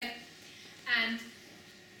and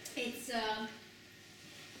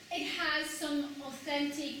it has some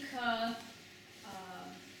authentic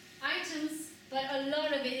items, but a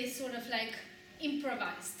lot of it is sort of like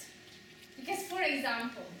improvised. Because, for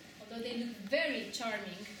example, although they look very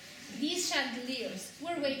charming, these chandeliers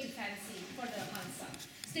were way too fancy for the Hansa.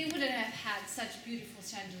 So they wouldn't have had such beautiful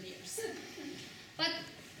chandeliers. But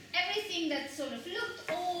everything that sort of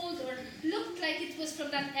looked old or looked like it was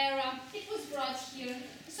from that era, it was brought here.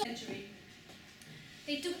 Century.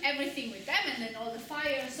 They took everything with them and then all the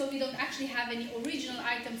fire, so we don't actually have any original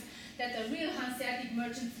items that a real Hanseatic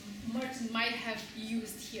merchant might have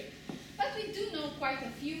used here. But we do know quite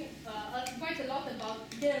a lot about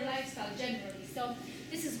their lifestyle generally. So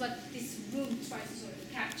this is what this room tries to sort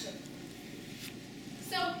of capture.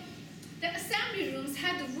 So the assembly rooms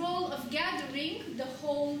had the role of gathering the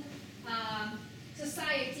whole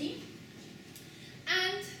society,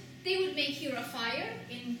 and they would make here a fire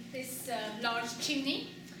in this large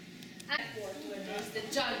chimney. And where there's the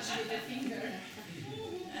judge with the finger.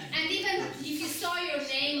 And even if you saw your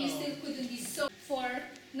name, you still couldn't be so for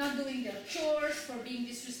not doing their chores, for being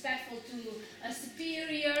disrespectful to a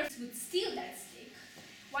superior. Would steal that stick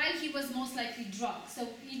while he was most likely drunk. So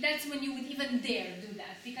that's when you would even dare do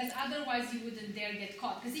that, because otherwise you wouldn't dare get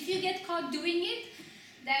caught. Because if you get caught doing it,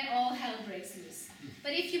 then all hell breaks loose.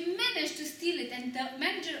 But if you manage to steal it and the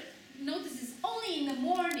manager notices only in the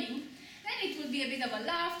morning, then it would be a bit of a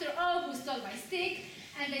laughter. Oh, who stole my stick?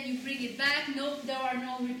 And then you bring it back. No, there are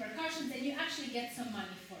no repercussions, and you actually get some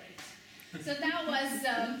money for it. So that was,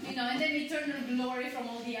 and then eternal glory from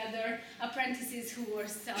all the other apprentices who were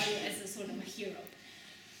started as a sort of a hero.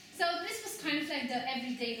 So this was kind of like the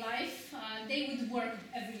everyday life. They would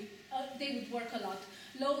work a lot,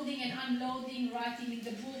 loading and unloading, writing in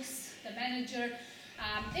the books. The manager.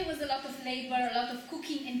 It was a lot of labor, a lot of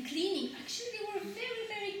cooking and cleaning. Actually, they were very,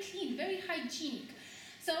 very clean, very hygienic.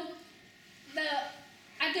 So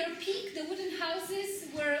at their peak, the wooden houses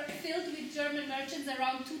were filled with German merchants,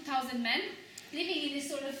 around 2,000 men, living in this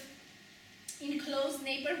sort of enclosed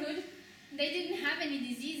neighborhood. They didn't have any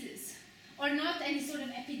diseases or not any sort of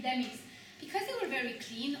epidemics, because they were very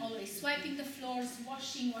clean, always swiping the floors,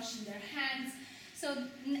 washing their hands. So,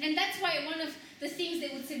 and that's why one of the things they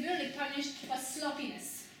would severely punish was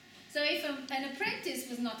sloppiness. So if an apprentice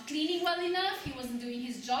was not cleaning well enough, he wasn't doing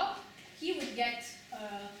his job, he would get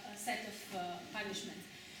a set of punishments.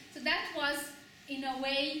 So that was, in a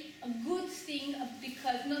way, a good thing,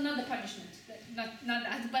 because, no, not the punishment, not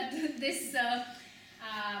that, but this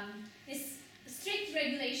strict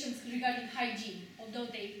regulations regarding hygiene, although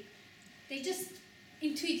they just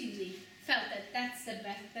intuitively felt that that's the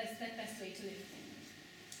best way to live.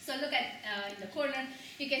 So look at in the corner,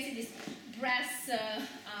 you can see these brass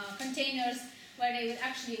containers where they would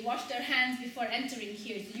actually wash their hands before entering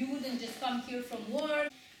here. So you wouldn't just come here from work.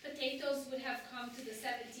 Potatoes would have come to the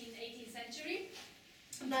 17th, 18th century.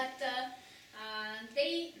 But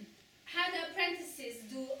they had apprentices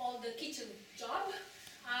do all the kitchen job.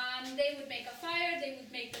 They would make a fire, they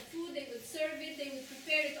would make the food, they would serve it, they would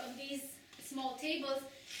prepare it on these small tables.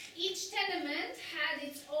 Each tenement had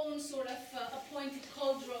its own sort of appointed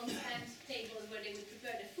cauldrons and tables where they would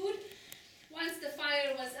prepare the food. Once the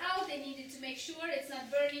fire was out, they needed to make sure it's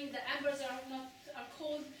not burning, the embers are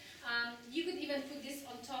cold. You could even put this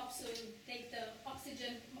on top so you take the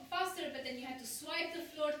oxygen faster, but then you had to swipe the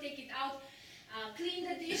floor, take it out, clean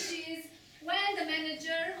the dishes. When the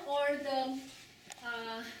manager or the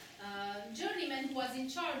journeyman who was in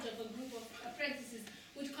charge of a group of apprentices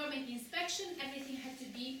would come in inspection, everything had to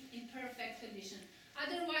be in perfect condition.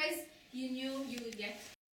 Otherwise, you knew you would get